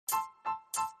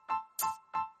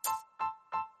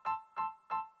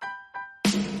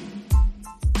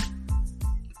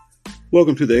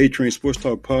Welcome to the A-Train Sports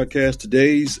Talk Podcast.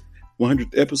 Today's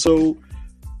 100th episode.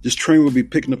 This train will be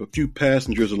picking up a few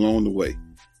passengers along the way.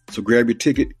 So grab your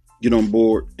ticket, get on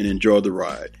board, and enjoy the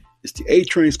ride. It's the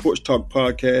A-Train Sports Talk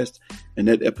Podcast, and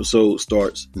that episode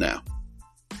starts now.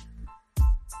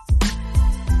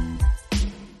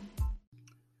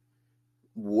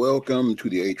 Welcome to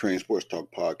the A-Train Sports Talk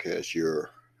Podcast. Your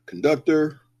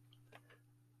conductor,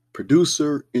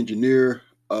 producer, engineer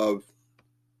of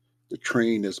the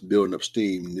train that's building up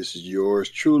steam. This is yours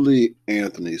truly,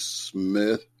 Anthony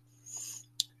Smith.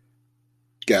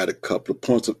 Got a couple of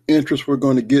points of interest we're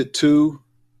going to get to.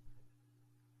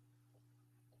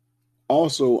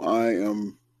 Also, I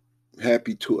am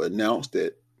happy to announce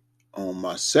that on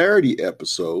my Saturday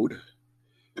episode,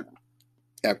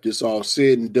 after it's all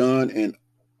said and done and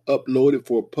uploaded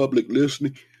for public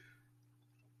listening,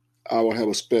 I will have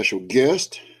a special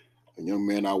guest, a young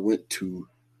man I went to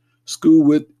school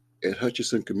with at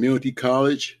Hutchinson Community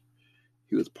College.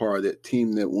 He was part of that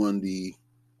team that won the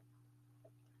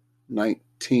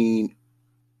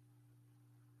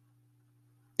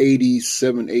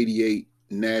 1987-88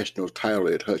 national title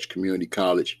at Hutch Community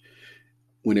College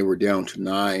when they were down to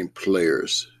 9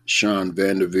 players. Sean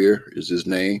Vanderveer is his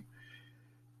name.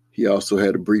 He also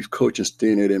had a brief coaching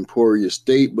stint at Emporia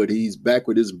State, but he's back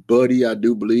with his buddy, I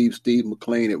do believe, Steve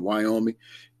McLean at Wyoming.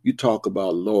 You talk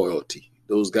about loyalty.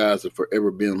 Those guys have forever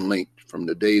been linked from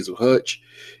the days of Hutch.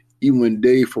 Even when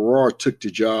Dave Farrar took the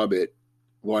job at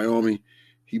Wyoming,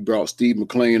 he brought Steve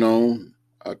McLean on.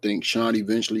 I think Sean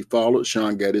eventually followed.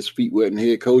 Sean got his feet wet in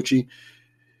head coaching,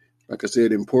 like I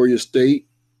said, Emporia State.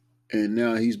 And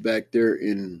now he's back there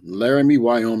in Laramie,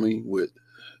 Wyoming with,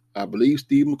 I believe,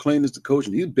 Steve McLean is the coach.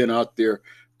 And he's been out there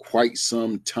quite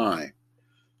some time.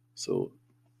 So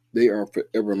they are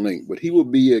forever linked. But he will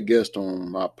be a guest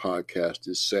on my podcast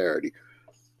this Saturday.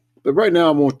 But right now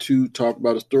I want to talk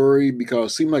about a story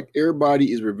because it seems like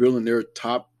everybody is revealing their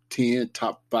top 10,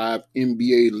 top 5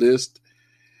 NBA list.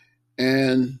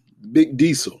 And Big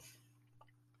Diesel,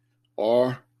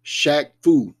 or Shaq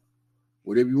Fu,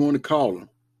 whatever you want to call him,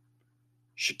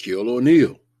 Shaquille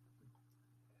O'Neal.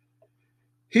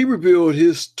 He revealed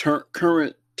his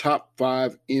current top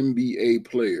 5 NBA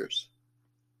players.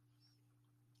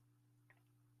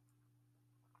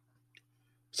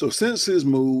 So since his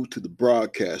move to the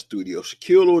broadcast studio,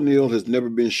 Shaquille O'Neal has never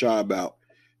been shy about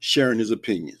sharing his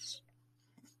opinions.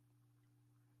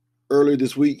 Earlier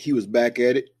this week, he was back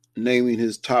at it, naming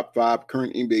his top 5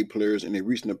 current NBA players in a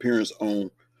recent appearance on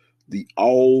the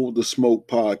All the Smoke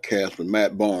podcast with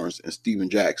Matt Barnes and Steven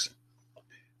Jackson.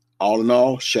 All in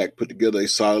all, Shaq put together a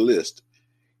solid list.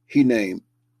 He named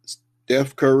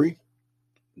Steph Curry,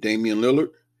 Damian Lillard,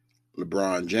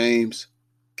 LeBron James,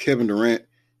 Kevin Durant,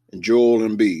 and Joel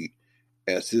Embiid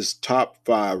as his top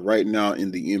 5 right now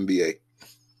in the NBA.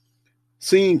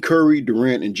 Seeing Curry,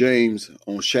 Durant, and James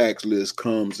on Shaq's list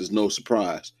comes as no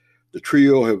surprise. The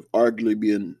trio have arguably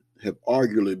been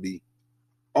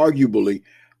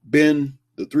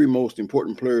the 3 most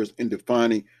important players in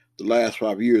defining the last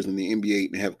 5 years in the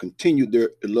NBA and have continued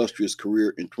their illustrious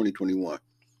career in 2021.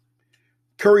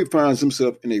 Curry finds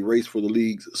himself in a race for the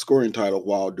league's scoring title,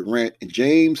 while Durant and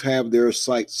James have their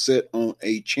sights set on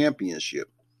a championship.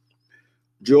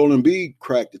 Joel Embiid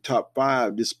cracked the top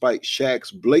 5 despite Shaq's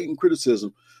blatant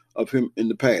criticism of him in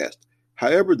the past.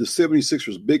 However, the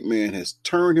 76ers big man has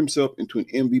turned himself into an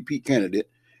MVP candidate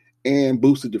and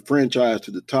boosted the franchise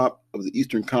to the top of the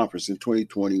Eastern Conference in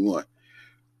 2021.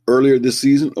 Earlier this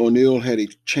season, O'Neal had a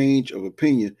change of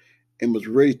opinion and was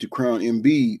ready to crown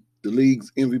Embiid the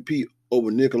league's MVP over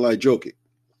Nikola Jokic.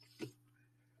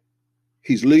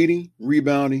 He's leading,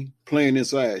 rebounding, playing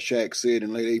inside, Shaq said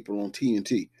in late April on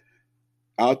TNT.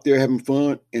 Out there having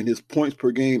fun, and his points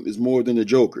per game is more than the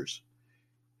Joker's.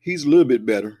 He's a little bit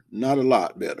better, not a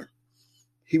lot better.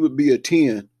 He would be a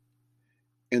 10,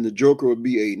 and the Joker would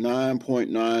be a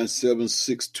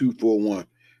 9.976241.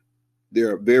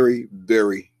 They're very,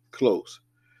 very close.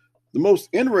 The most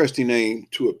interesting name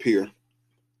to appear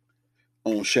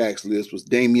on Shaq's list was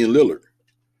Damian Lillard.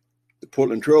 The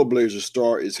Portland Trail Blazers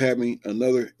star is having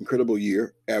another incredible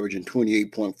year, averaging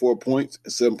 28.4 points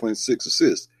and 7.6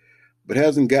 assists, but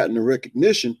hasn't gotten the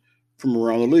recognition from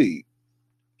around the league.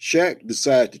 Shaq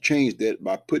decided to change that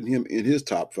by putting him in his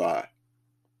top 5.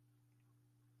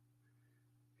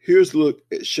 Here's a look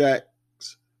at Shaq.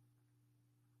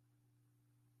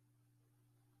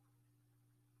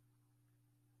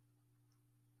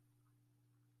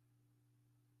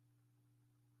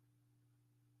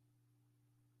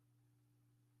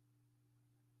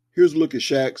 Here's a look at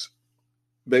Shaq's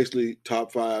basically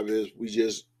top 5 as we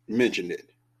just mentioned it.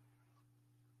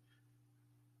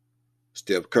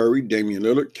 Steph Curry, Damian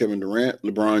Lillard, Kevin Durant,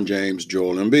 LeBron James,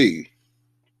 Joel Embiid.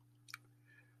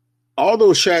 Although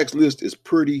Shaq's list is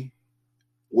pretty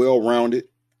well-rounded,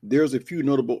 there's a few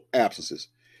notable absences.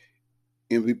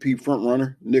 MVP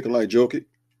frontrunner Nikola Jokic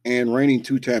and reigning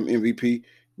two-time MVP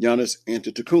Giannis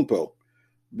Antetokounmpo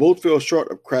both fell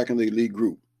short of cracking the elite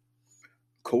group.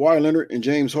 Kawhi Leonard and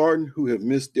James Harden, who have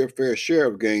missed their fair share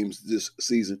of games this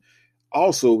season,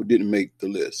 also didn't make the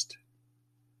list.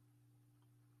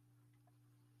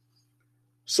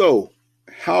 So,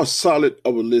 how solid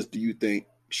of a list do you think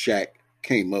Shaq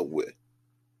came up with?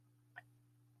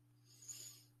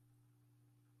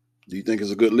 Do you think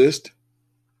it's a good list?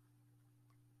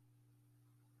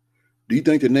 Do you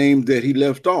think the names that he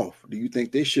left off, do you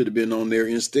think they should have been on there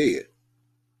instead?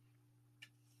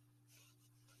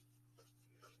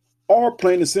 Or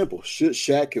plain and simple, should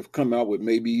Shaq have come out with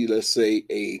maybe, let's say,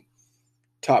 a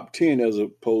top 10 as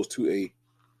opposed to a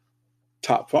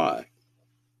top 5?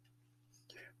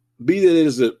 Be that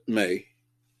as it may,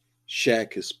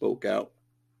 Shaq has spoke out,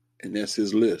 and that's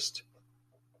his list.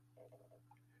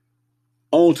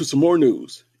 On to some more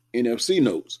news. NFC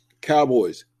notes: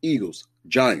 Cowboys, Eagles,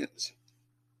 Giants.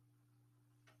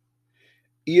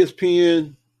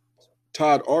 ESPN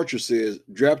Todd Archer says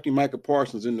drafting Micah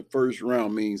Parsons in the first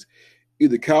round means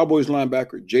either Cowboys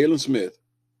linebacker Jaylon Smith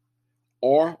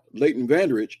or Leighton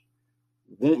Vander Esch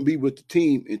won't be with the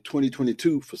team in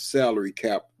 2022 for salary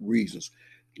cap reasons.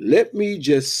 Let me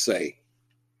just say,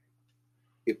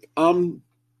 if I'm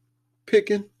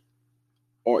picking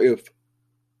or if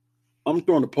I'm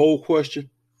throwing a poll question,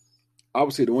 I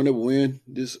would say the one that will win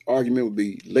this argument would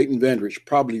be Leighton Vander Esch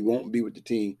probably won't be with the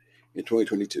team in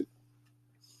 2022.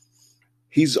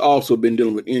 He's also been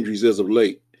dealing with injuries as of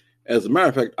late. As a matter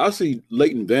of fact, I see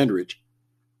Leighton Vander Esch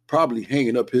probably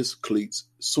hanging up his cleats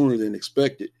sooner than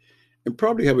expected and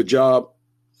probably have a job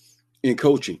in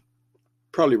coaching,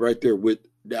 probably right there with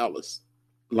Dallas,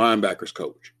 linebackers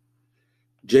coach.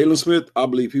 Jaylon Smith, I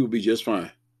believe he will be just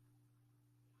fine.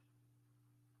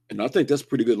 And I think that's a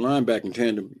pretty good linebacking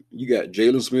tandem. You got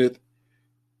Jaylon Smith,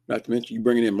 not to mention you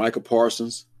bringing in Micah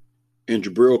Parsons and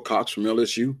Jabril Cox from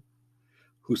LSU,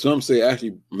 who some say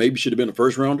actually maybe should have been a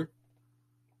first rounder.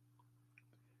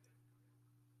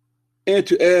 And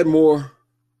to add more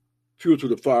fuel to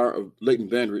the fire of Leighton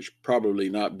Vander Esch probably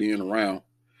not being around,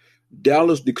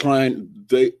 Dallas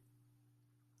declined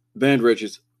Vander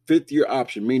Esch's fifth-year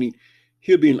option, meaning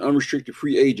he'll be an unrestricted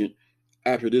free agent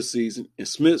after this season, and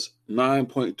Smith's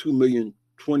 $9.2 million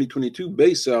 2022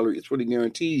 base salary is fully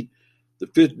guaranteed the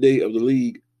fifth day of the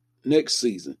league next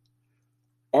season.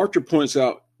 Archer points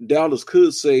out Dallas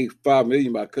could save $5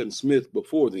 million by cutting Smith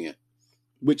before then,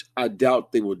 which I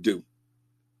doubt they will do.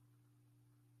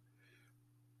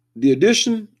 The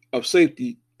addition of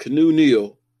safety Canu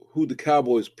Neal, who the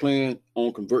Cowboys plan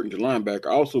on converting to linebacker,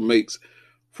 also makes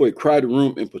for a crowded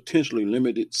room and potentially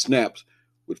limited snaps,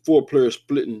 with 4 players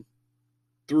splitting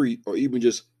 3 or even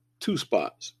just 2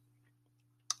 spots.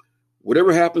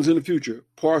 Whatever happens in the future,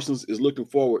 Parsons is looking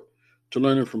forward to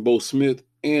learning from both Smith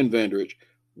and Vander Esch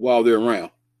while they're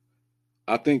around.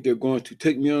 I think they're going to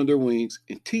take me under their wings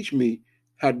and teach me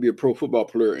how to be a pro football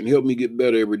player and help me get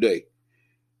better every day.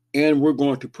 And we're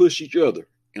going to push each other.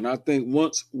 And I think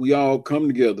once we all come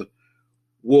together,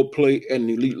 we'll play at an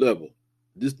elite level.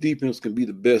 This defense can be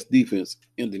the best defense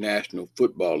in the National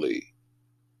Football League.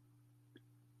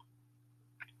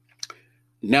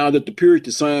 Now that the period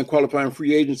to sign qualifying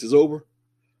free agents is over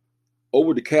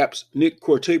the Caps, Nick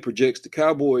Corte projects the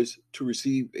Cowboys to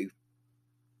receive a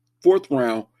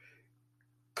 4th-round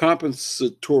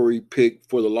compensatory pick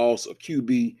for the loss of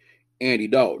QB Andy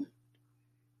Dalton.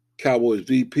 Cowboys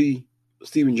VP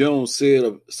Stephen Jones said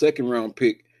of 2nd-round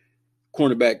pick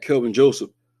cornerback Kelvin Joseph,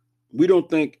 "We don't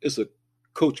think it's a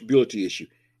coachability issue.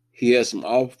 He has some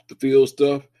off-the-field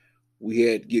stuff we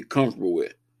had to get comfortable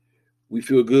with. We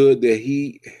feel good that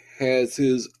he has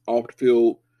his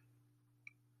off-the-field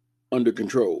under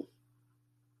control."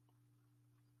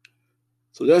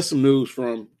 So that's some news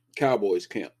from Cowboys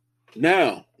camp.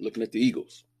 Now, looking at the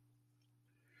Eagles.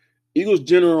 Eagles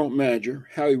general manager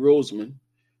Howie Roseman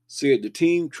said the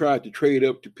team tried to trade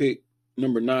up to pick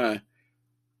number 9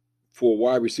 for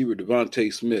wide receiver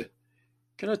Devontae Smith.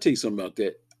 Can I tell you something about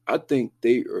that? I think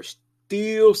they are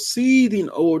still seething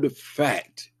over the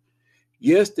fact,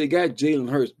 yes, they got Jalen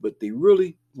Hurts, but they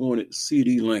really wanted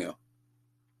CeeDee Lamb.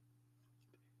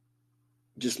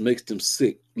 Just makes them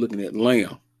sick looking at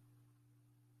Lamb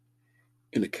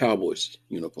in the Cowboys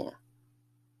uniform.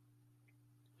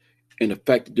 And the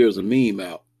fact that there's a meme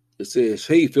out that says,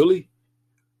 "Hey, Philly,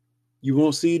 you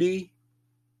want CD?"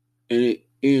 And it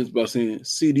ends by saying,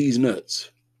 "CD's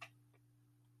nuts."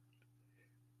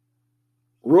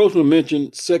 Roseman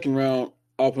mentioned second-round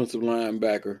offensive lineman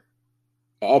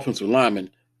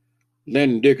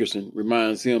Landon Dickerson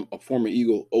reminds him of former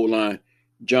Eagle O-line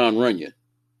John Runyon.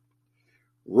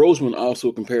 Roseman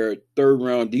also compared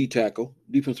third-round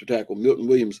defensive tackle Milton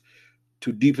Williams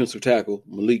to defensive tackle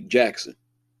Malik Jackson.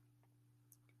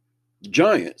 The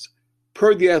Giants,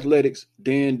 per The Athletic's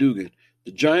Dan Dugan,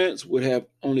 the Giants would have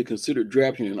only considered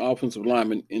drafting an offensive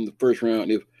lineman in the first round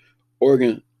if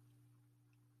Oregon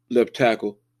left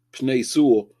tackle Penei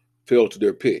Sewell fell to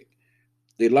their pick.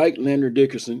 They liked Landon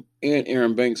Dickerson and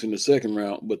Aaron Banks in the second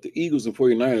round, but the Eagles and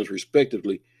 49ers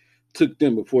respectively took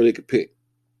them before they could pick.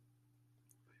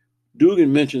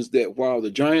 Dugan mentions that while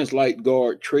the Giants liked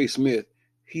guard Trey Smith,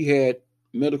 he had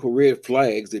medical red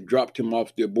flags that dropped him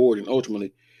off their board and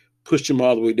ultimately pushed him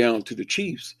all the way down to the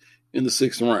Chiefs in the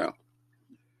sixth round.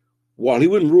 While he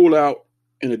wouldn't rule out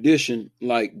an addition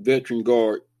like veteran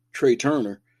guard Trey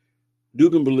Turner,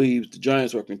 Dugan believes the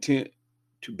Giants are content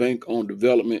to bank on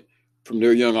development from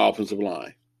their young offensive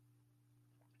line.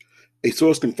 A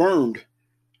source confirmed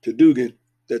to Dugan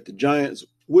that the Giants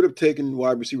would have taken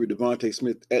wide receiver Devontae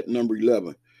Smith at number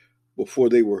 11 before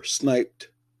they were sniped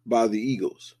by the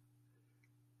Eagles.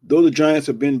 Though the Giants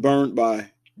have been burned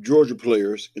by Georgia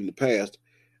players in the past,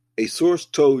 a source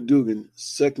told Dugan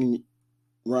second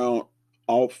round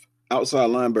outside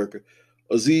linebacker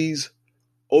Azeez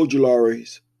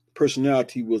Ojulari's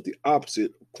personality was the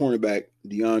opposite of cornerback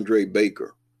DeAndre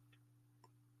Baker.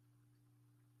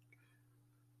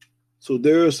 So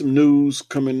there is some news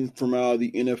coming from out of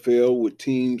the NFL with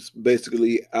teams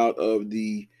basically out of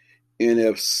the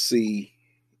NFC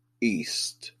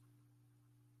East.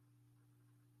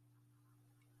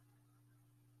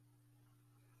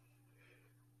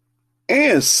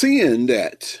 And seeing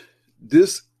that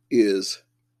this is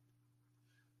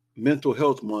Mental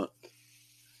Health Month,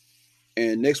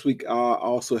 and next week I'll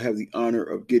also have the honor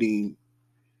of getting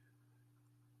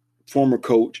former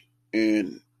coach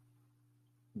and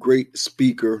great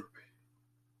speaker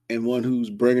and one who's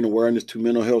bringing awareness to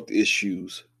mental health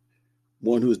issues,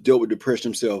 one who has dealt with depression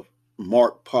himself.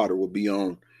 Mark Potter will be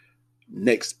on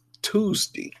next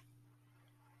Tuesday.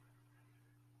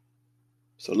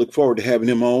 So I look forward to having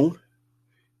him on,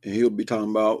 and we'll be talking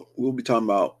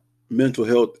about mental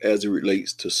health as it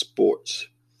relates to sports.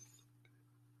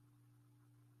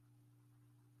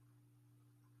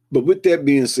 But with that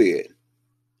being said,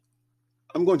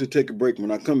 I'm going to take a break.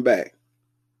 When I come back,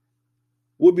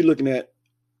 we'll be looking at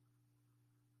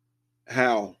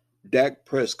how Dak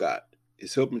Prescott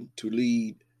is helping to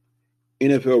lead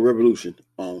NFL revolution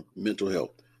on mental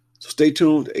health. So stay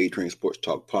tuned to A-Train Sports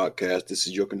Talk Podcast. This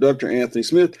is your conductor, Anthony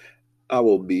Smith. I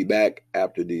will be back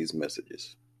after these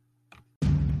messages.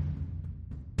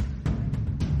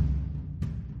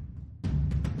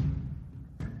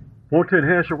 Want to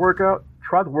enhance your workout?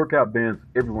 Try the workout bands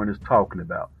everyone is talking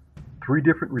about. 3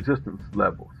 different resistance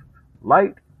levels: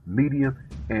 light, medium,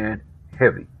 and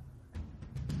heavy.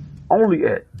 Only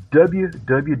at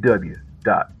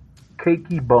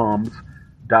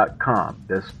www.cakeybums.com.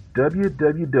 That's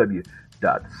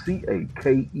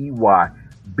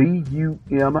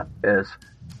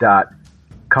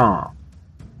www.cakeybums.com.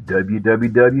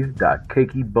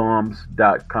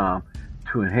 www.cakeybums.com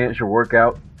to enhance your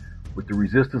workout with the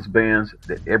resistance bands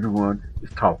that everyone is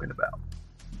talking about.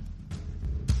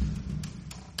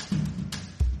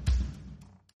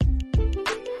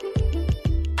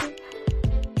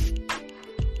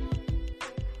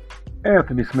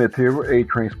 Anthony Smith here with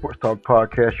A-Train Sports Talk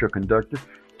Podcast, your conductor.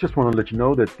 Just want to let you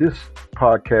know that this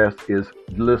podcast is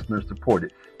listener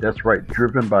supported. That's right,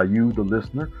 driven by you, the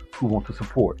listener, who want to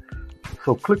support.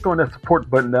 So click on that support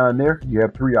button down there. You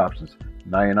have 3 options: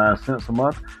 99 cents a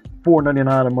month,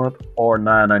 $4.99 a month, or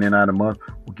 $9.99 a month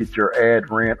will get your ad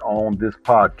rent on this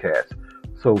podcast.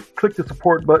 So click the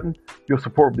support button. Your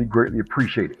support will be greatly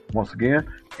appreciated. Once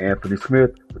again, Anthony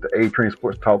Smith with the A-Train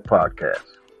Sports Talk Podcast.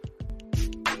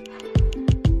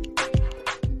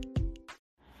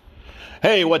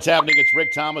 Hey, what's happening? It's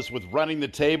Rick Thomas with Running the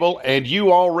Table, and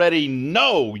you already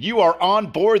know you are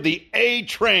on board the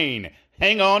A-Train.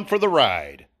 Hang on for the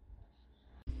ride.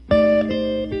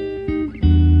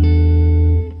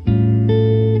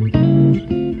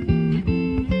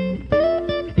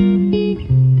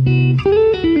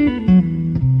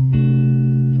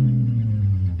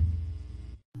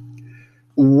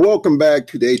 Welcome back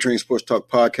to the A-Train Sports Talk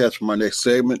Podcast for my next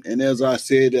segment. And as I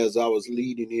said, as I was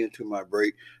leading into my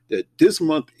break, that this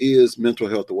month is Mental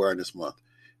Health Awareness Month.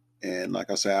 And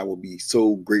like I said, I will be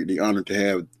so greatly honored to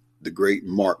have the great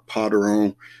Mark Potter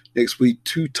on next week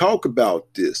to talk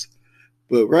about this.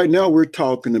 But right now we're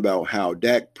talking about how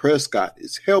Dak Prescott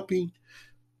is helping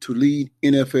to lead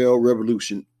NFL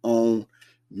revolution on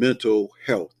mental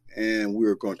health. And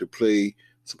we're going to play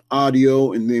some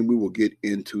audio, and then we will get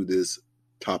into this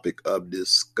topic of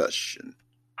discussion.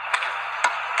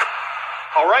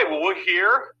 All right, well, we're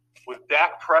here with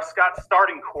Dak Prescott,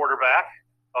 starting quarterback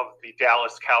of the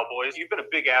Dallas Cowboys. You've been a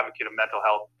big advocate of mental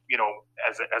health,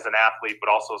 as an athlete, but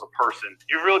also as a person.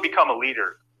 You've really become a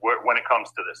leader when it comes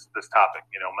to this topic,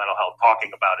 mental health,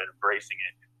 talking about it, embracing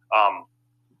it.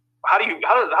 How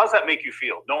does that make you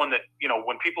feel, knowing that,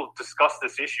 when people discuss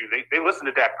this issue, they listen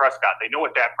to Dak Prescott, they know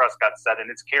what Dak Prescott said, and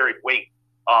it's carried weight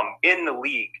in the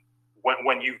league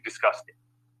when you've discussed it?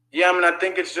 Yeah, I mean, I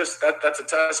think it's just that's a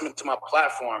testament to my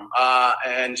platform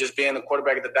and just being the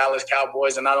quarterback of the Dallas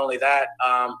Cowboys. And not only that,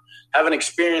 having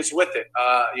experience with it,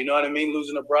 you know what I mean?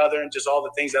 Losing a brother and just all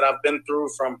the things that I've been through,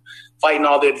 from fighting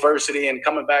all the adversity and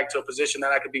coming back to a position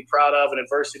that I could be proud of, and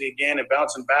adversity again and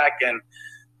bouncing back. And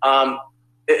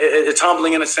it's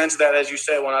humbling in a sense that, as you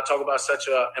said, when I talk about such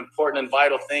an important and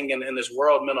vital thing in this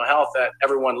world, mental health, that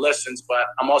everyone listens. But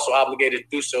I'm also obligated to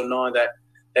do so knowing that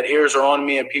ears are on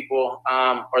me, and people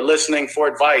are listening for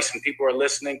advice, and people are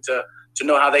listening to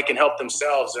know how they can help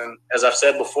themselves. And as I've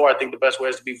said before, I think the best way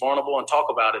is to be vulnerable and talk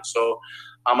about it. So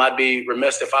I'd be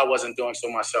remiss if I wasn't doing so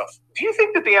myself. Do you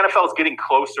think that the NFL is getting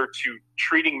closer to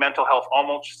treating mental health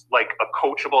almost like a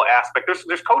coachable aspect?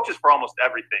 There's coaches for almost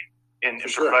everything in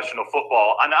professional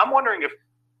football. And I'm wondering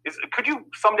could you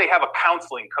someday have a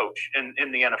counseling coach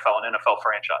in the NFL, an NFL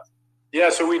franchise? Yeah,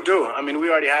 so we do. I mean, we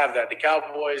already have that. The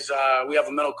Cowboys, we have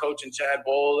a mental coach in Chad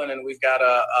Bolin, and we've got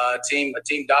a team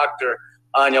doctor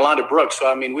in Yolanda Brooks. So,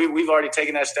 I mean, we've already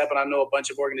taken that step, and I know a bunch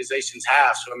of organizations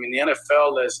have. So, I mean, the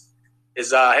NFL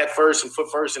is head first and foot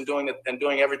first in doing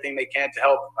everything they can to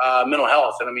help mental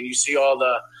health. And, I mean, you see all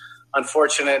the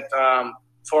unfortunate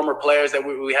former players that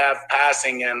we have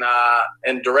passing and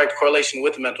in direct correlation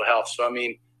with mental health. So, I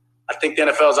mean, I think the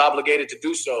NFL is obligated to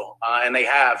do so, and they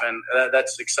have, and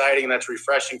that's exciting and that's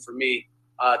refreshing for me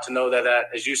to know that,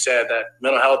 as you said, that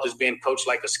mental health is being coached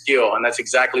like a skill, and that's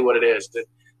exactly what it is. That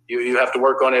you have to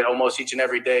work on it almost each and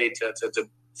every day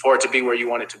for it to be where you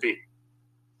want it to be.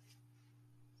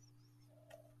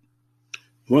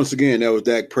 Once again, that was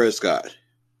Dak Prescott.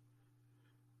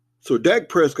 So Dak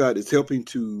Prescott is helping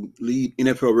to lead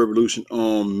NFL revolution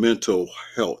on mental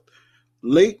health.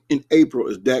 Late in April,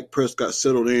 as Dak Prescott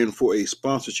settled in for a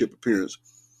sponsorship appearance,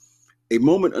 a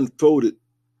moment unfolded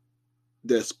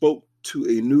that spoke to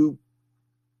a new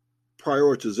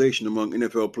prioritization among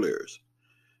NFL players.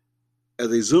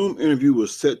 As a Zoom interview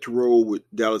was set to roll with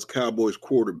Dallas Cowboys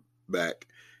quarterback,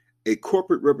 a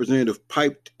corporate representative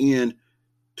piped in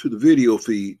to the video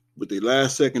feed with a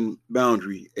last-second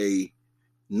boundary, a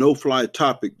no-fly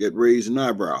topic that raised an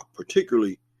eyebrow,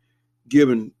 particularly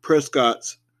given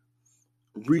Prescott's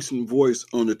recent voice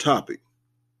on the topic.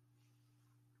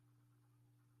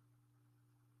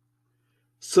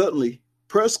 Suddenly,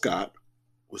 Prescott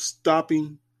was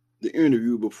stopping the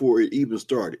interview before it even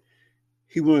started.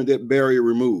 He wanted that barrier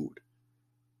removed.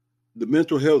 The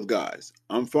mental health guys,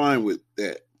 I'm fine with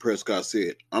that, Prescott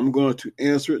said. I'm going to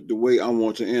answer it the way I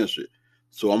want to answer it.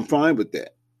 So I'm fine with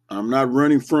that. I'm not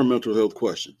running from mental health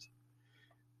questions.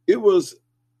 It was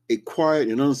a quiet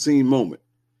and unseen moment,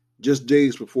 just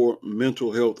days before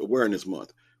Mental Health Awareness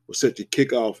Month was set to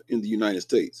kick off in the United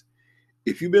States.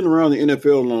 If you've been around the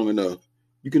NFL long enough,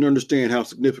 you can understand how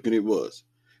significant it was.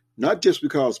 Not just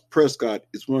because Prescott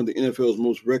is one of the NFL's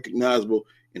most recognizable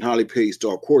and highly paid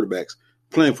star quarterbacks,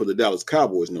 playing for the Dallas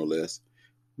Cowboys no less,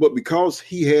 but because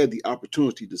he had the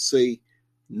opportunity to say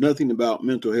nothing about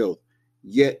mental health,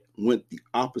 yet went the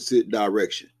opposite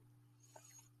direction.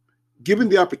 Given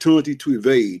the opportunity to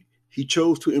evade, he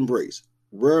chose to embrace.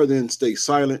 Rather than stay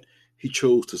silent, he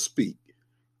chose to speak.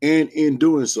 And in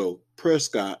doing so,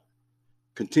 Prescott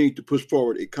continued to push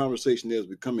forward a conversation that is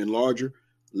becoming larger,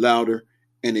 louder,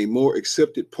 and a more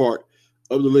accepted part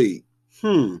of the league.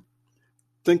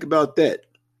 Think about that,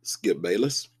 Skip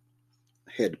Bayless.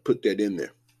 I had to put that in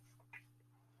there.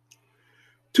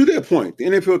 To that point, the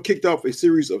NFL kicked off a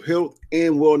series of health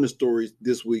and wellness stories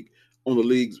this week on the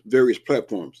league's various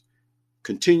platforms,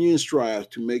 continuing strives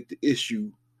to make the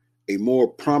issue a more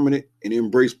prominent and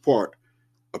embraced part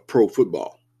of pro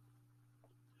football.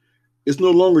 It's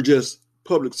no longer just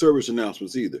public service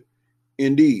announcements either.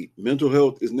 Indeed, mental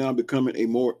health is now becoming a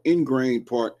more ingrained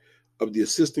part of the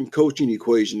assistant coaching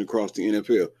equation across the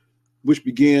NFL, which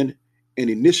began an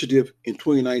initiative in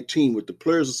 2019 with the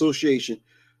Players Association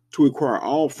to require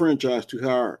all franchises to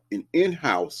hire an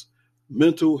in-house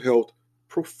mental health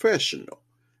professional.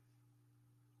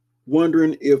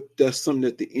 Wondering if that's something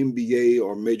that the NBA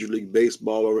or Major League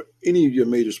Baseball or any of your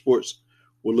major sports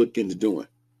will look into doing.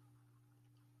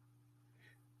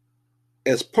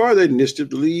 As part of that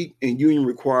initiative, the league and union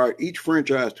required each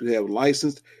franchise to have a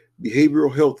licensed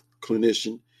behavioral health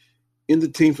clinician in the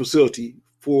team facility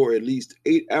for at least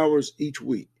 8 hours each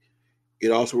week.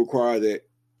 It also required that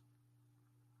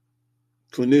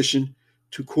clinician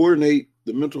to coordinate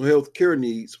the mental health care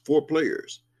needs for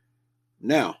players.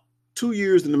 Now, 2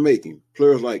 years in the making,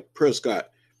 players like Prescott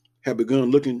have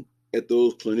begun looking at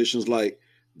those clinicians like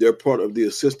they're part of the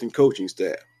assistant coaching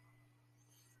staff.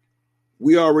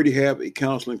 We already have a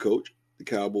counseling coach, the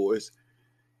Cowboys.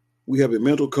 We have a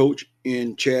mental coach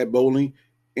in Chad Bowling,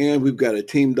 and we've got a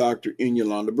team doctor in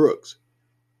Yolanda Brooks,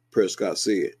 Prescott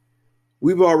said.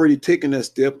 We've already taken that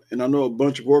step, and I know a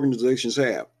bunch of organizations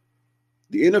have.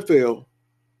 The NFL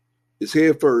is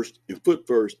head first and foot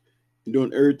first in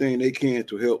doing everything they can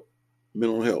to help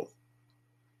mental health.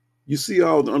 You see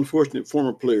all the unfortunate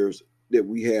former players that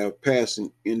we have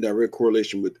passing in direct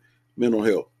correlation with mental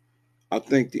health. I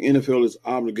think the NFL is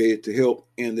obligated to help,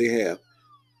 and they have.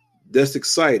 That's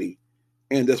exciting,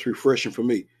 and that's refreshing for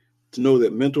me to know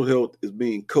that mental health is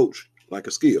being coached like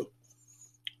a skill.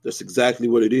 That's exactly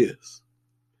what it is.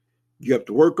 You have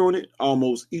to work on it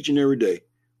almost each and every day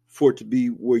for it to be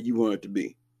where you want it to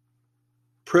be.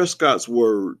 Prescott's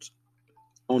words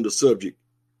on the subject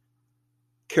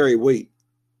carry weight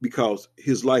because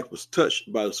his life was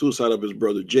touched by the suicide of his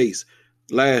brother Jace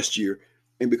last year,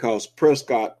 and because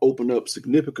Prescott opened up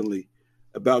significantly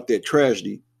about that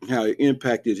tragedy and how it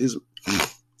impacted his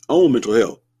own mental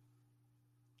health.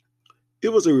 It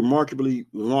was a remarkably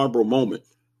vulnerable moment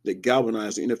that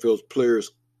galvanized the NFL's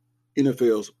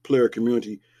player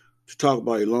community to talk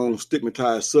about a long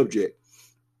stigmatized subject,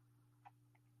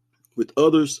 with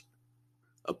others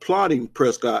applauding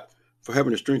Prescott for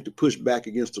having the strength to push back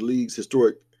against the league's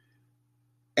historic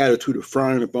attitude of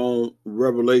frowning upon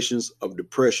revelations of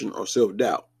depression or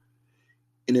self-doubt.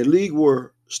 In a league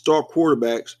where star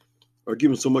quarterbacks are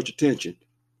given so much attention,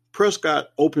 Prescott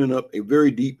opening up a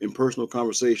very deep and personal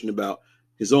conversation about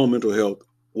his own mental health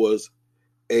was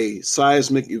a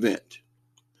seismic event,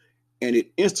 and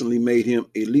it instantly made him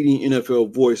a leading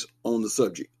NFL voice on the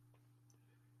subject.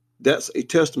 That's a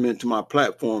testament to my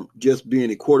platform just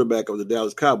being a quarterback of the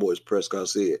Dallas Cowboys, Prescott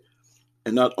said.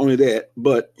 And not only that,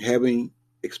 but having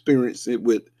experienced it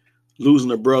with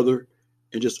losing a brother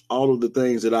and just all of the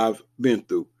things that I've been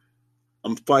through.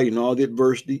 I'm fighting all the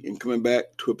adversity and coming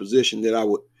back to a position that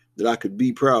I could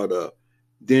be proud of,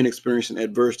 then experiencing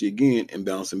adversity again and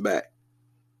bouncing back.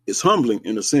 It's humbling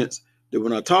in a sense that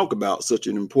when I talk about such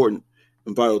an important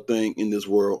and vital thing in this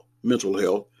world, mental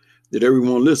health, that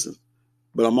everyone listens.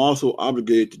 But I'm also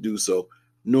obligated to do so,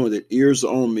 knowing that ears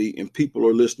are on me and people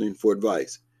are listening for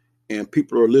advice, and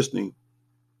people are listening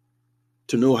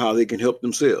to know how they can help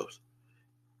themselves.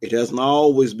 It hasn't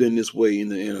always been this way in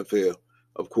the NFL,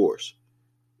 of course.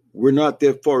 We're not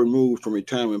that far removed from a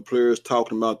time when players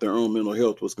talking about their own mental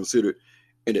health was considered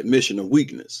an admission of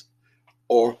weakness,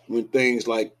 or when things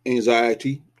like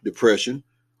anxiety, depression,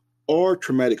 or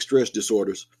traumatic stress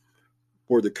disorders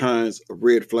were the kinds of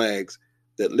red flags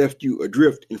that left you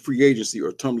adrift in free agency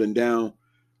or tumbling down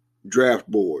draft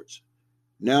boards.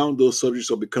 Now those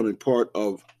subjects are becoming part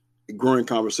of a growing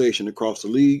conversation across the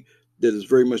league that is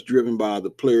very much driven by the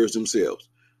players themselves.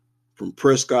 From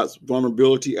Prescott's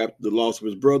vulnerability after the loss of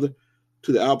his brother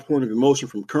to the outpouring of emotion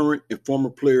from current and former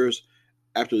players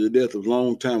after the death of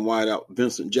longtime wideout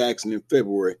Vincent Jackson in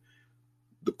February,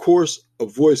 the chorus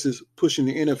of voices pushing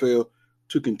the NFL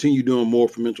to continue doing more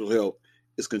for mental health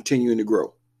is continuing to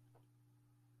grow.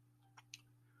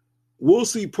 We'll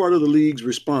see part of the league's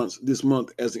response this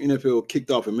month as the NFL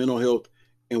kicked off a mental health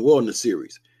and wellness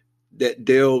series that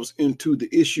delves into the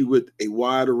issue with a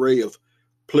wide array of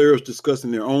players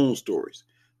discussing their own stories.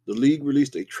 The league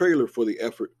released a trailer for the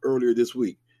effort earlier this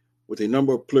week with a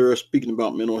number of players speaking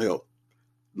about mental health.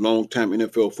 Longtime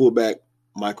NFL fullback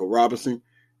Michael Robinson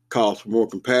calls for more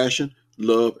compassion,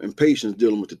 love, and patience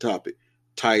dealing with the topic.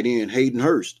 Tight end Hayden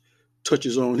Hurst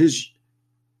touches on his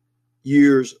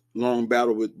years-long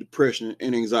battle with depression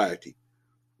and anxiety.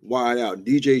 Wide out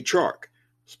DJ Chark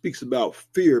speaks about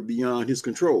fear beyond his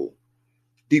control.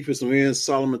 Defensive end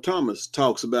Solomon Thomas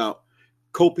talks about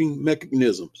coping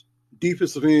mechanisms.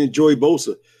 Defensive end Joey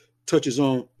Bosa touches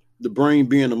on the brain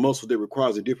being a muscle that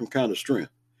requires a different kind of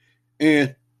strength.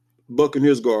 And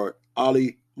Buccaneers guard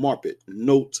Ali Marpet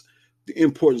notes the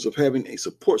importance of having a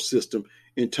support system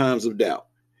in times of doubt.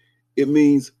 It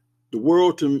means the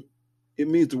world to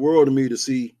me to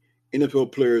see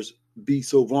NFL players be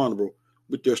so vulnerable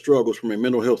with their struggles from a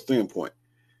mental health standpoint,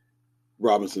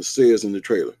 Robinson says in the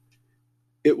trailer.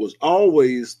 It was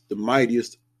always the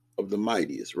mightiest of the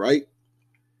mightiest, right?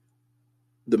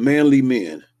 The manly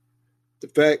men. The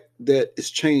fact that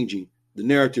it's changing the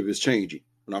narrative is changing.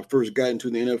 When I first got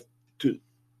into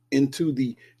into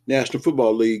the National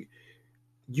Football League,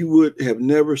 you would have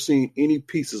never seen any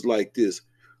pieces like this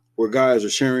where guys are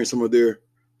sharing some of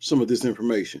this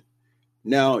information.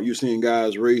 Now you're seeing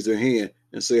guys raise their hand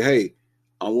and say, hey,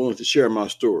 I'm willing to share my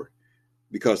story.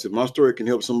 Because if my story can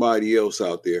help somebody else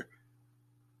out there,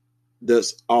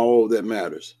 that's all that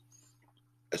matters.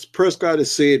 As Prescott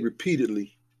has said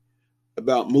repeatedly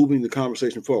about moving the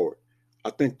conversation forward, I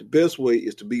think the best way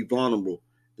is to be vulnerable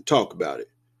and talk about it.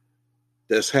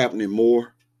 That's happening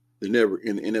more than ever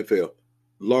in the NFL,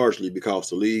 largely because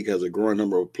the league has a growing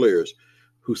number of players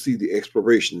who see the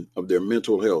exploration of their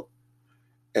mental health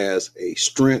as a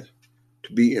strength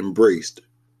to be embraced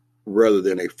rather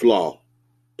than a flaw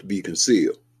to be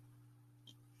concealed.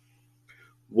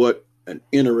 What an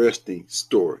interesting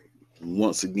story.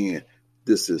 Once again,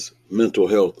 this is Mental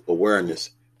Health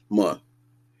Awareness Month.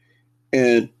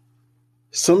 And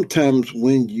sometimes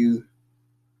when you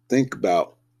think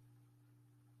about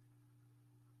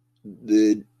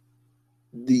the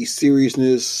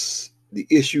seriousness, the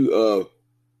issue of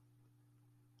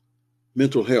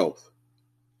mental health,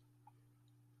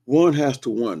 one has to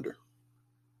wonder,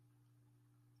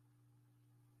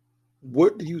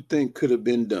 what do you think could have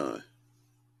been done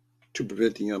to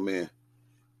prevent the young man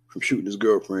from shooting his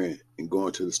girlfriend and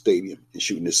going to the stadium and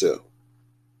shooting himself?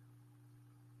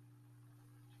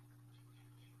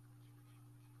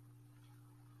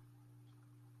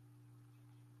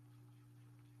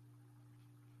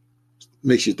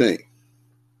 Makes you think.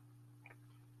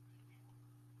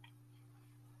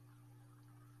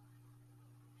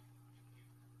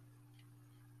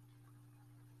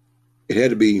 It had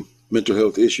to be mental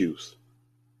health issues.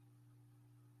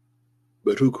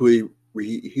 But who could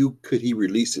he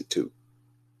release it to?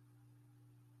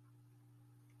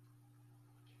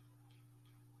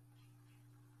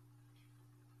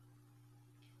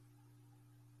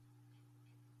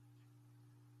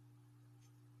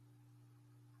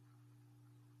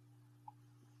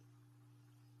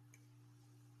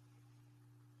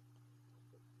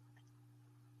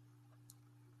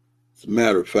 As a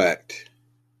matter of fact,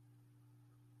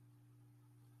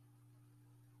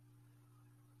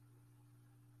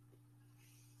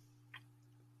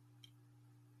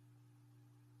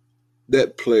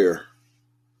 that player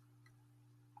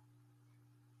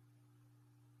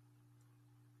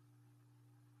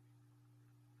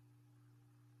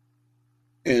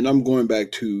and I'm going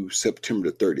back to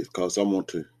September the 30th because I want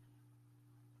to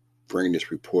bring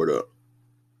this report up.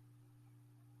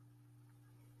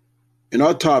 An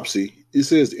autopsy, it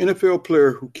says the NFL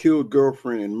player who killed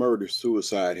girlfriend and murdered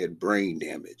suicide had brain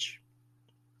damage.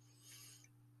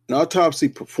 An autopsy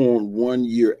performed 1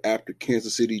 year after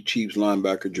Kansas City Chiefs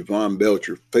linebacker Javon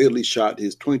Belcher fatally shot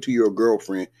his 22-year-old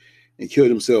girlfriend and killed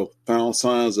himself found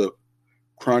signs of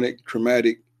chronic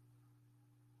traumatic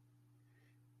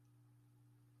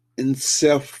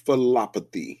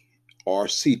encephalopathy, or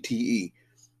CTE,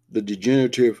 the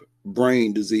degenerative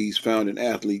brain disease found in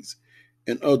athletes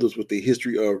and others with a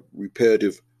history of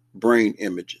repetitive brain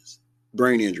injuries.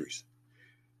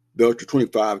 Belcher,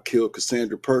 25, killed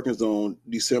Cassandra Perkins on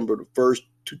December 1st,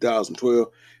 2012,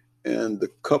 in the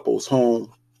couple's home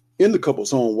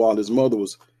while his mother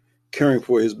was caring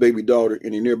for his baby daughter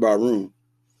in a nearby room.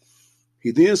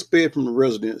 He then sped from the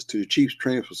residence to the Chiefs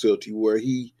training facility where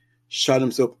he shot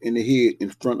himself in the head in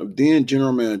front of then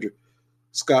general manager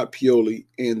Scott Pioli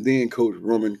and then coach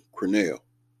Roman Crennel.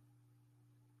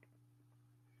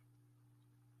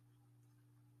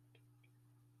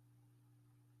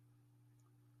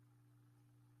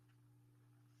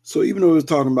 So even though we're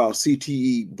talking about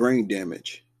CTE brain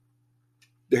damage,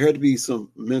 there had to be some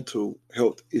mental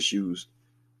health issues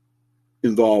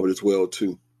involved as well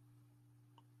too.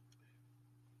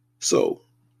 So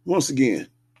once again,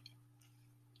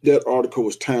 that article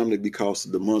was timely because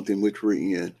of the month in which we're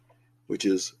in, which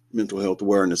is Mental Health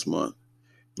Awareness Month.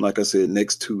 Like I said,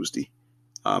 next Tuesday,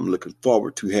 I'm looking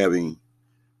forward to having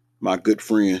my good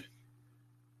friend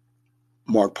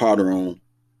Mark Potter on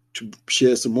to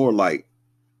shed some more light.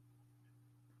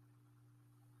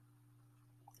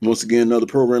 Once again, another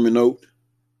programming note.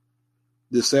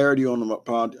 This Saturday on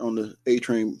the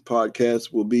A-Train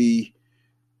podcast will be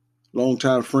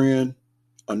longtime friend,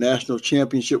 a national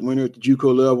championship winner at the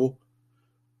JUCO level,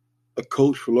 a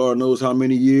coach for Lord knows how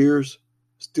many years,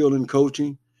 still in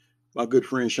coaching, my good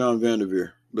friend Sean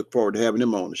Vanderveer. Look forward to having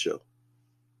him on the show.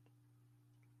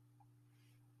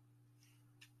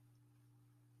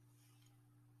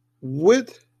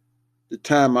 With the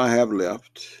time I have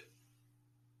left,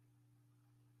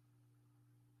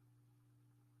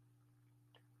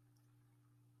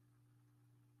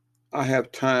 I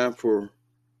have time for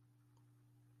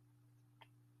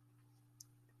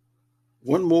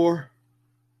one more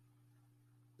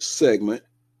segment,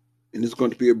 and it's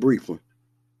going to be a brief one.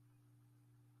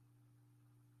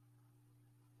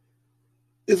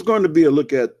 It's going to be a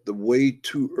look at the way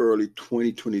too early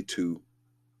 2022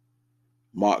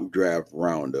 mock draft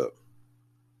roundup.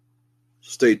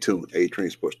 Stay tuned. A-Train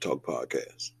Sports Talk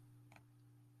Podcast.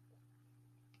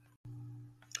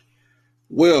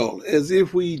 Well, as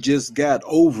if we just got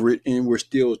over it and we're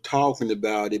still talking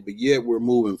about it, but yet we're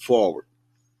moving forward.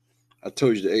 I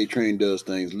told you the A-Train does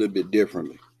things a little bit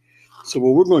differently. So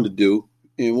what we're going to do,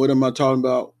 and what am I talking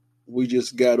about? We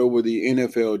just got over the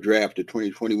NFL draft, the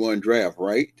 2021 draft,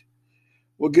 right?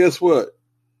 Well, guess what?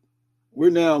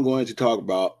 We're now going to talk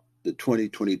about the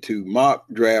 2022 mock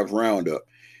draft roundup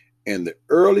and the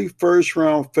early first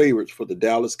round favorites for the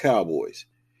Dallas Cowboys.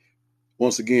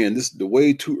 Once again, this is the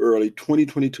way too early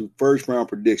 2022 first round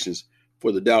predictions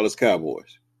for the Dallas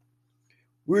Cowboys.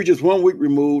 We're just 1 week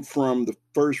removed from the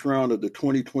first round of the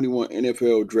 2021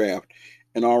 NFL draft,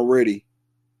 and already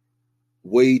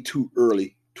way too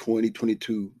early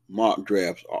 2022 mock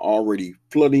drafts are already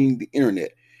flooding the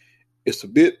internet. It's a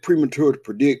bit premature to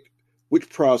predict which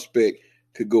prospect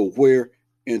could go where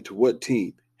and to what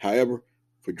team. However,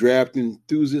 for draft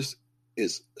enthusiasts,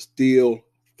 it's still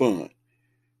fun.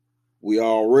 We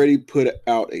already put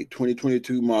out a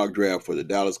 2022 mock draft for the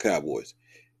Dallas Cowboys.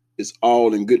 It's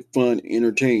all in good fun and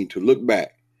entertaining to look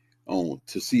back on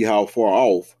to see how far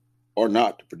off or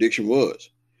not the prediction was.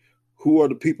 Who are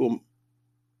other people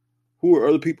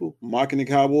mocking the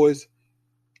Cowboys?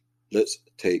 Let's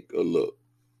take a look.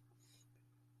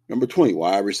 Number 20,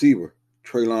 wide receiver,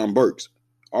 Treylon Burks,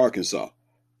 Arkansas.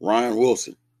 Ryan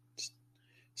Wilson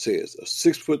says a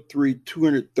 6'3",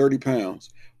 230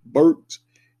 pounds. Burks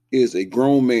is a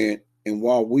grown man, and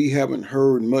while we haven't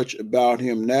heard much about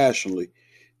him nationally,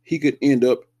 he could end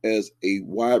up as a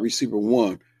wide receiver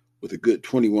 1 with a good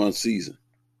 21 season.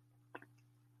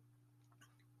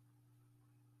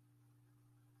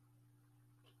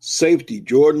 Safety,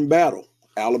 Jordan Battle,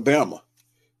 Alabama.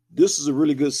 This is a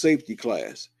really good safety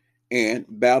class, and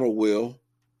Battle will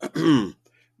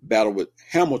battle with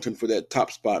Hamilton for that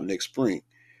top spot next spring.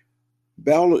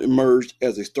 Battle emerged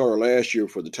as a starter last year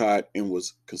for the Tide and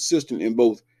was consistent in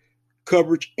both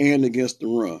coverage and against the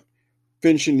run,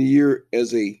 finishing the year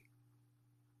as a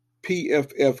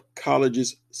PFF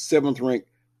College's 7th-ranked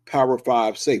Power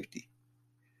 5 safety.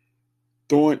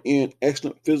 Throwing in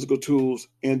excellent physical tools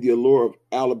and the allure of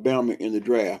Alabama in the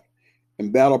draft,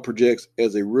 and Battle projects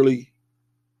as a really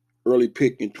early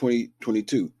pick in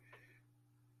 2022.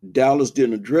 Dallas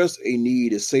didn't address a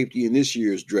need at safety in this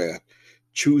year's draft,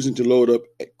 choosing to load up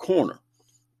at corner.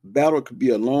 Battle could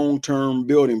be a long-term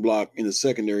building block in the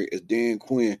secondary as Dan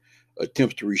Quinn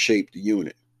attempts to reshape the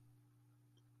unit.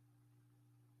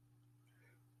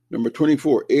 Number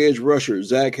 24, edge rusher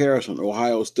Zach Harrison,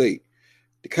 Ohio State.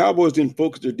 The Cowboys didn't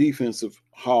focus their defensive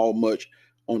haul much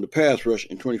on the pass rush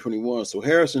in 2021, so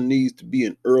Harrison needs to be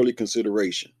an early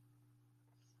consideration.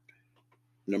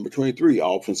 Number 23,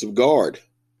 offensive guard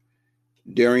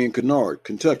Darian Kennard,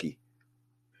 Kentucky.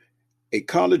 A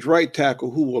college right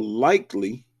tackle who will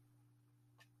likely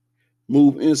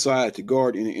move inside to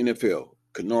guard in the NFL.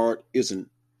 Kennard is an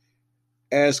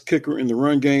ass kicker in the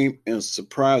run game and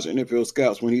surprised NFL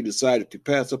scouts when he decided to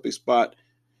pass up a spot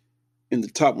in the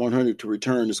top 100 to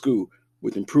return to school.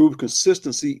 With improved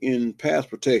consistency in pass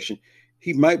protection,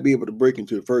 he might be able to break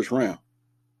into the first round.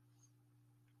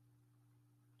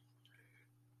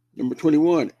 Number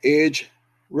 21, edge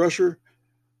rusher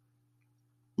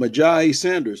Myjai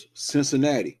Sanders,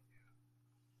 Cincinnati.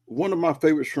 One of my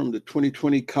favorites from the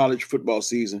 2020 college football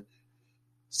season.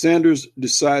 Sanders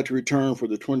decided to return for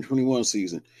the 2021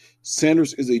 season.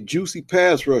 Sanders is a juicy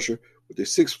pass rusher with a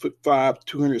 6'5",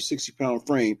 260-pound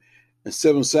frame and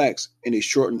 7 sacks in a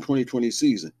shortened 2020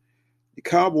 season. The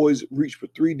Cowboys reached for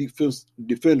 3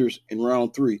 defenders in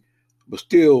round 3, but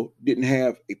still didn't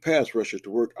have a pass rusher to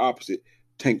work opposite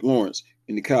Tank Lawrence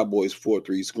in the Cowboys'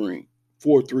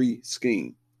 4-3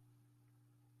 scheme.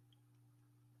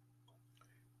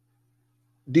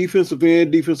 Defensive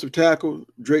end, defensive tackle,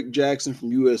 Drake Jackson from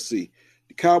USC.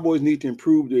 The Cowboys need to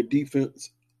improve their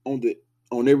defense on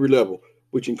every level,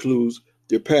 which includes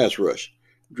their pass rush.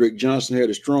 Drake Johnson had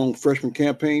a strong freshman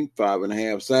campaign,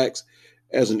 5.5 sacks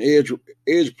as an edge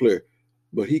player,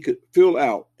 but he could fill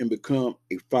out and become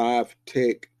a 5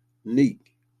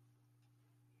 technique.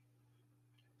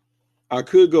 I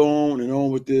could go on and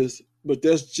on with this, but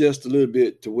that's just a little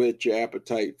bit to whet your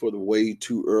appetite for the way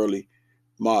too early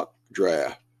mock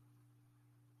draft.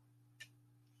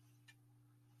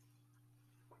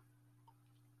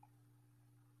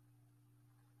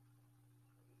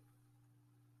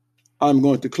 I'm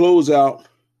going to close out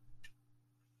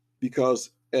because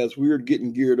as we're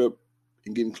getting geared up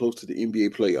and getting close to the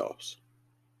NBA playoffs,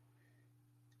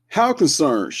 how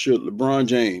concerned should LeBron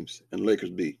James and Lakers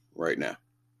be right now?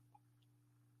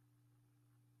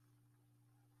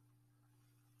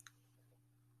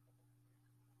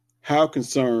 How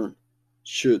concerned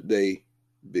should they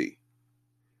be?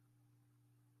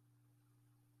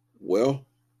 Well,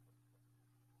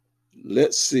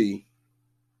 let's see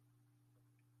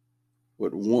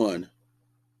what one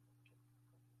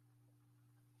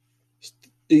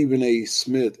Stephen A.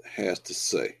 Smith has to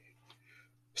say.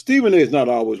 Stephen A. is not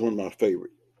always one of my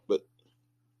favorites, but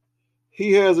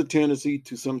he has a tendency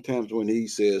to sometimes when he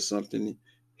says something,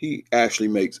 he actually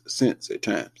makes sense at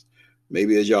times.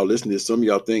 Maybe as y'all listen to this, some of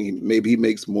y'all think maybe he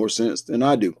makes more sense than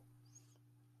I do.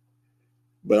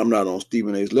 But I'm not on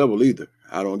Stephen A.'s level either.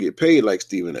 I don't get paid like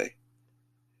Stephen A.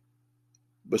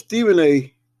 But Stephen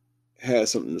A. has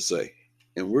something to say,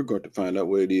 and we're going to find out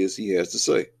what it is he has to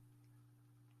say.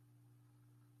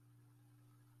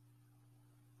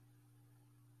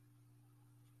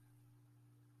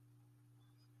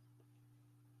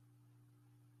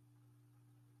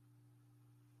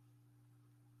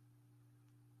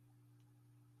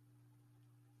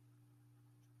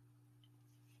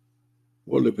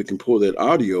 Well, if we can pull that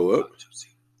audio up.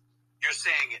 You're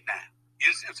saying it now.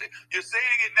 You're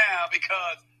saying it now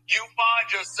because you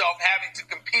find yourself having to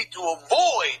compete to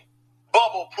avoid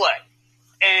bubble play.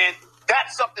 And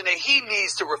that's something that he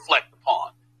needs to reflect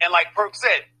upon. And like Perk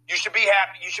said, you should be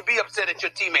happy. You should be upset at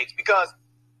your teammates because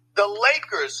the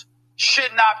Lakers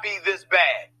should not be this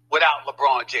bad without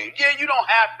LeBron James. Yeah, you don't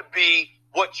have to be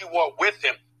what you were with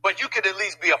him, but you could at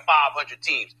least be a 500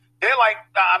 team. They're like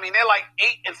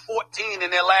 8-14 in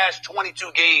their last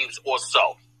 22 games or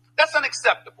so. That's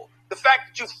unacceptable. The fact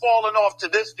that you've fallen off to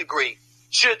this degree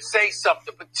should say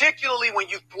something, particularly when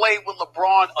you've played with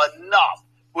LeBron enough,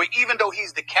 where even though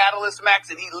he's the catalyst, Max,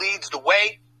 and he leads the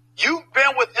way, you've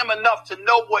been with him enough to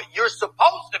know what you're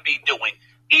supposed to be doing,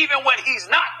 even when he's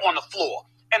not on the floor.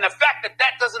 And the fact that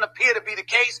that doesn't appear to be the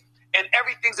case and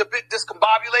everything's a bit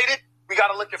discombobulated, we got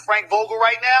to look at Frank Vogel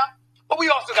right now. But we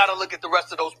also got to look at the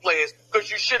rest of those players because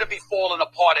you shouldn't be falling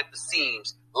apart at the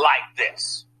seams like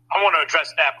this. I want to address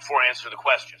that before I answer the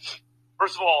question.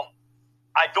 First of all,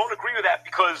 I don't agree with that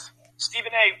because,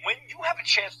 Stephen A., when you have a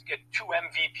chance to get 2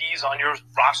 MVPs on your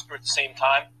roster at the same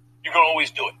time, you're going to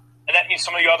always do it. And that means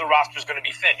some of the other rosters are going to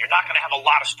be thin. You're not going to have a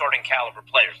lot of starting caliber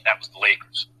players. That was the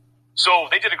Lakers. So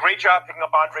they did a great job picking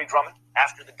up Andre Drummond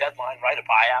after the deadline, right, a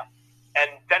buyout.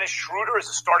 And Dennis Schroeder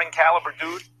is a starting caliber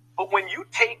dude. But when you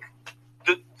take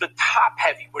the top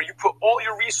heavy, where you put all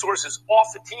your resources off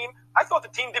the team, I thought the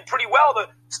team did pretty well to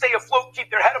stay afloat, keep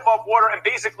their head above water, and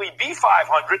basically be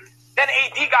 500. Then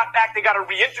AD got back. They got to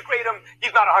reintegrate him.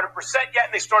 He's not 100% yet,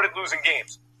 and they started losing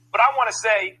games. But I want to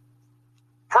say,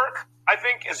 Perk, I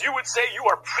think, as you would say, you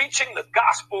are preaching the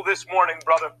gospel this morning,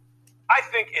 brother. I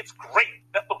think it's great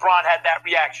that LeBron had that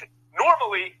reaction.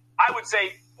 Normally, I would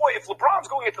say, boy, if LeBron's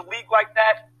going at the league like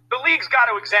that, the league's got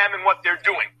to examine what they're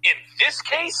doing. In this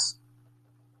case,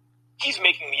 he's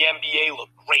making the NBA look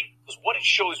great because what it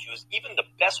shows you is even the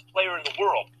best player in the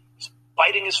world is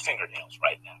biting his fingernails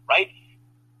right now, right?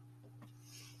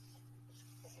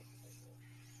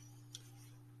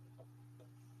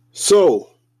 So,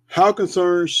 how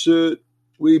concerned should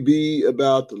we be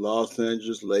about the Los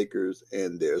Angeles Lakers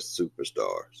and their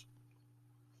superstars?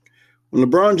 When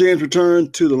LeBron James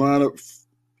returned to the lineup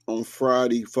on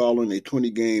Friday following a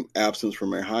 20-game absence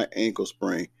from a high ankle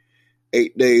sprain,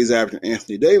 8 days after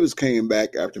Anthony Davis came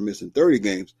back after missing 30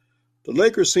 games, the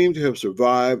Lakers seem to have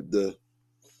survived the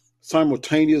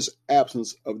simultaneous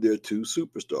absence of their 2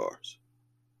 superstars.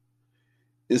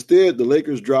 Instead, the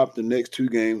Lakers dropped the next 2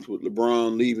 games with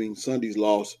LeBron leaving Sunday's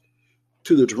loss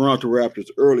to the Toronto Raptors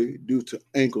early due to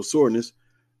ankle soreness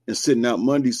and sitting out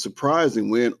Monday's surprising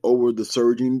win over the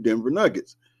surging Denver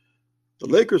Nuggets. The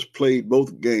Lakers played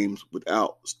both games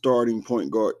without starting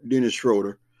point guard Dennis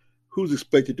Schroeder, who's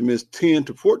expected to miss 10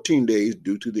 to 14 days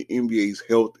due to the NBA's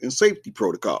health and safety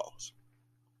protocols.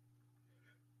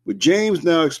 With James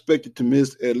now expected to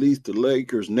miss at least the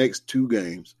Lakers' next 2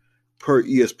 games, per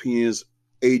ESPN's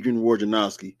Adrian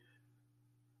Wojnarowski,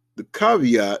 the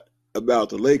caveat about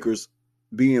the Lakers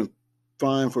being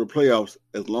fine for the playoffs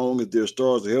as long as their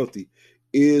stars are healthy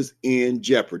is in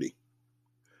jeopardy.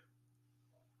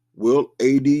 Will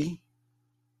AD,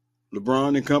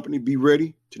 LeBron and company be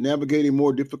ready to navigate a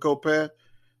more difficult path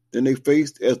than they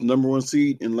faced as the number 1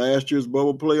 seed in last year's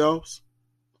bubble playoffs?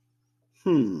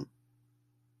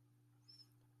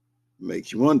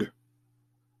 Makes you wonder.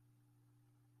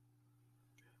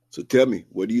 So tell me,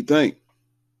 what do you think?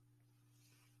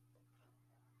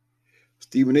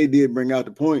 Stephen A. did bring out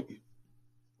the point.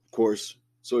 Of course,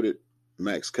 so did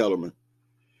Max Kellerman.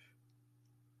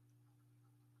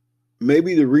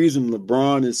 Maybe the reason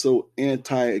LeBron is so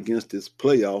anti against this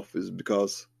playoff is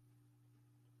because,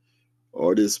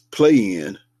 or this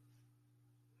play-in,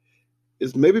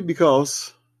 is maybe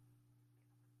because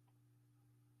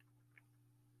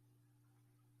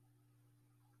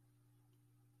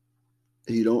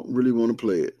he don't really want to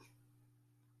play it.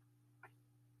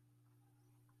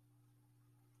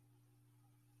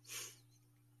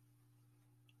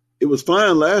 It was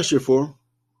fine last year for him.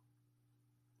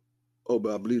 Oh,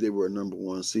 but I believe they were a number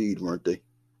 1 seed, weren't they?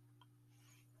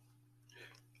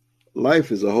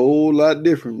 Life is a whole lot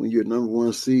different when you're a number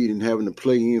 1 seed and having to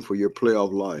play in for your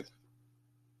playoff life.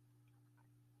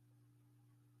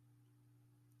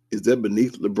 Is that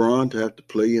beneath LeBron to have to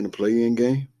play in a play-in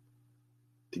game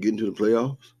to get into the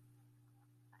playoffs?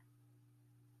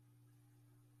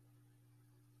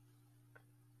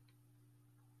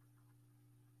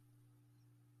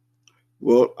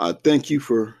 Well, I thank you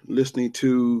for listening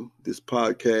to this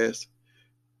podcast.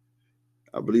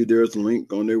 I believe there's a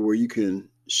link on there where you can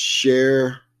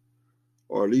share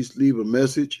or at least leave a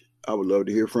message. I would love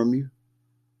to hear from you.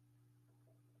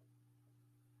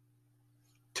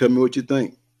 Tell me what you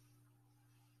think.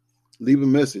 Leave a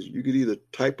message. You could either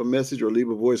type a message or leave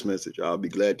a voice message. I'll be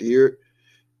glad to hear it.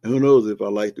 And who knows, if I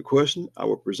like the question, I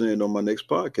will present it on my next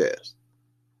podcast.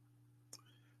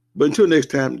 But until next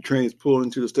time, the train's pulling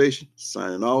into the station,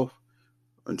 signing off.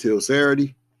 Until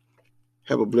Saturday,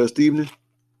 have a blessed evening.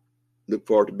 Look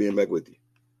forward to being back with you.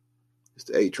 It's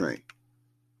the A Train.